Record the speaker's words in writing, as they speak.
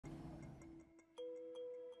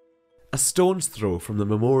A stone's throw from the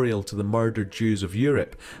memorial to the murdered Jews of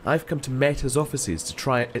Europe, I've come to Meta's offices to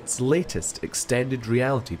try out its latest extended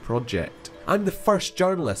reality project. I'm the first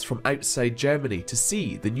journalist from outside Germany to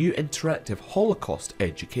see the new interactive Holocaust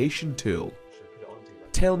education tool.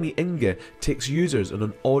 Tell Me Inge takes users on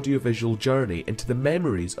an audiovisual journey into the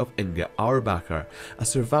memories of Inge Auerbacher, a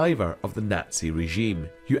survivor of the Nazi regime.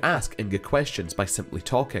 You ask Inge questions by simply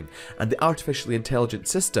talking, and the artificially intelligent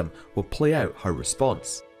system will play out her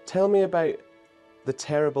response. Tell me about the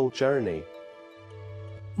terrible journey.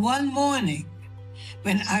 One morning,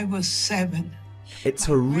 when I was 7. It's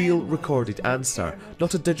her real recorded answer,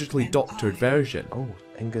 not a digitally doctored version. Oh,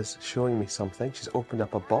 Inge's showing me something. She's opened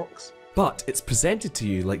up a box. But it's presented to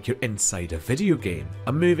you like you're inside a video game,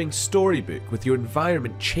 a moving storybook with your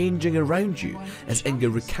environment changing around you as Inge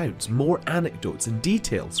recounts more anecdotes and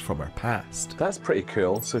details from her past. That's pretty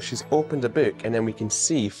cool. So she's opened a book and then we can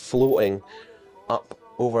see floating up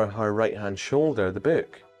over her right-hand shoulder the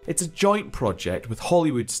book. It's a joint project with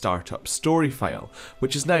Hollywood startup Storyfile,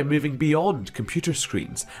 which is now moving beyond computer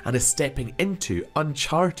screens and is stepping into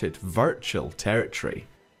uncharted virtual territory.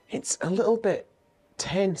 It's a little bit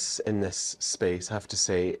tense in this space, I have to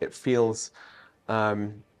say. It feels a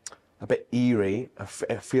bit eerie. I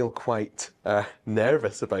feel quite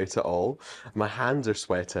nervous about it all. My hands are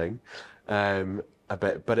sweating a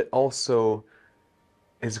bit, but it also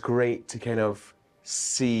is great to kind of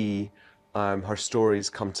see her stories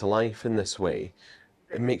come to life in this way.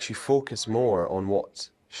 It makes you focus more on what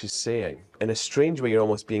she's saying. In a strange way, you're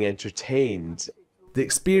almost being entertained. The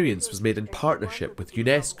experience was made in partnership with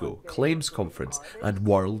UNESCO, Claims Conference and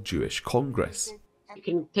World Jewish Congress. You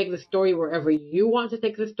can take the story wherever you want to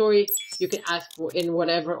take the story. You can ask in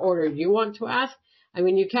whatever order you want to ask. I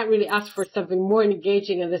mean, you can't really ask for something more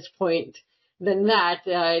engaging at this point than that.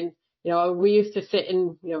 You know, we used to sit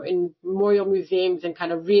in, in memorial museums and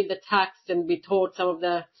kind of read the text and be told some of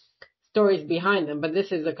the stories behind them, but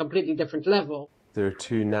this is a completely different level. There are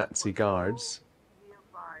 2 Nazi guards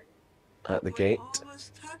at the gate.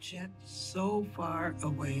 So far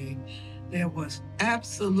away, there was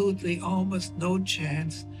absolutely almost no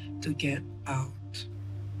chance to get out.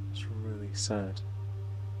 It's really sad.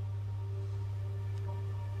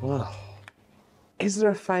 Wow. Is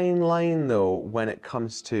there a fine line, though, when it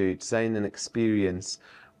comes to design an experience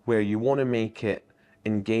where you want to make it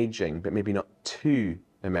engaging, but maybe not too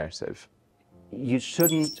immersive? You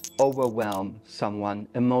shouldn't overwhelm someone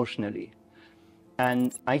emotionally.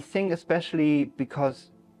 And I think especially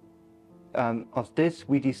because of this,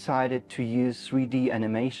 we decided to use 3D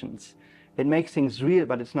animations. It makes things real,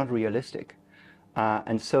 but it's not realistic.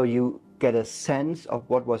 And so you get a sense of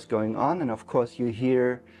what was going on, and of course you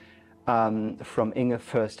hear from Inge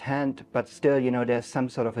firsthand, but still, there's some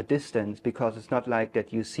sort of a distance, because it's not like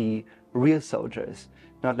that you see real soldiers,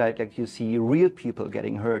 not like you see real people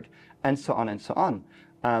getting hurt, and so on and so on.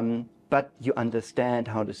 But you understand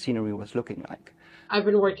how the scenery was looking like. I've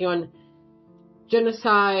been working on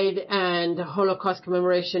genocide and Holocaust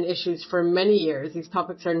commemoration issues for many years. These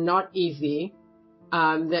topics are not easy.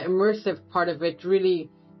 The immersive part of it really,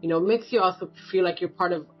 makes you also feel like you're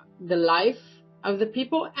part of the life of the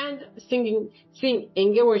people, and seeing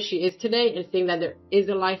Inge where she is today and seeing that there is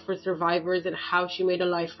a life for survivors and how she made a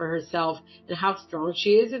life for herself and how strong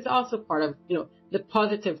she is also part of, the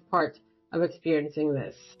positive part of experiencing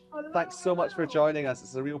this. Thanks so much for joining us.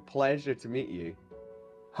 It's a real pleasure to meet you.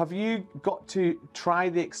 Have you got to try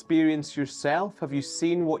the experience yourself? Have you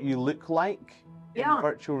seen what you look like in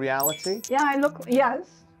virtual reality? Yeah,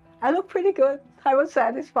 I look pretty good. I was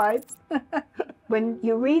satisfied. When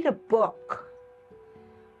you read a book,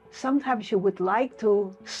 sometimes you would like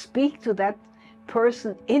to speak to that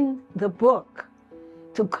person in the book,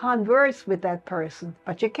 to converse with that person,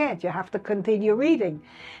 but you can't. You have to continue reading.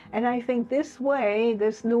 And I think this way,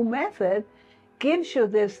 this new method, gives you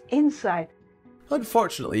this insight.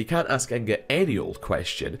 Unfortunately, you can't ask Inge any old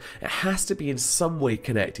question. It has to be in some way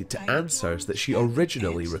connected to answers that she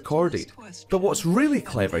originally recorded. But what's really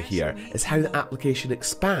clever here is how the application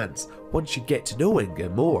expands once you get to know Inge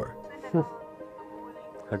more.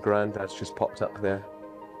 Her granddad's just popped up there.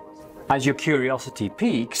 As your curiosity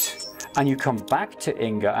peaks and you come back to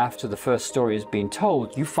Inge after the first story has been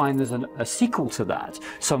told, you find there's a sequel to that,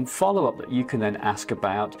 some follow-up that you can then ask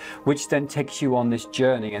about, which then takes you on this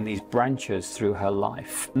journey and these branches through her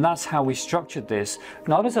life. And that's how we structured this,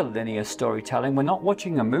 not as a linear storytelling. We're not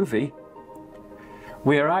watching a movie.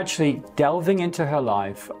 We are actually delving into her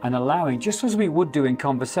life and allowing, just as we would do in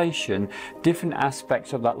conversation, different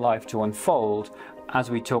aspects of that life to unfold as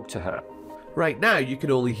we talk to her. Right now you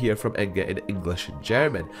can only hear from Inge in English and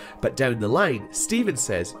German, but down the line Stephen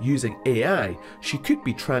says using AI she could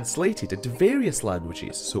be translated into various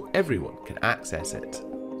languages so everyone can access it.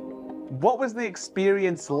 What was the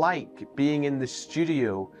experience like being in the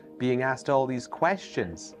studio, being asked all these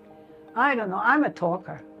questions? I don't know. I'm a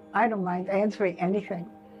talker. I don't mind answering anything.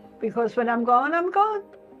 Because when I'm gone, I'm gone.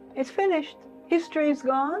 It's finished. History is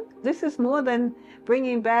gone. This is more than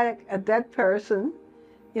bringing back a dead person,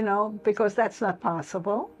 you know, because that's not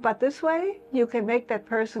possible. But this way, you can make that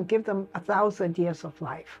person, give them 1,000 years of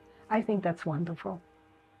life. I think that's wonderful.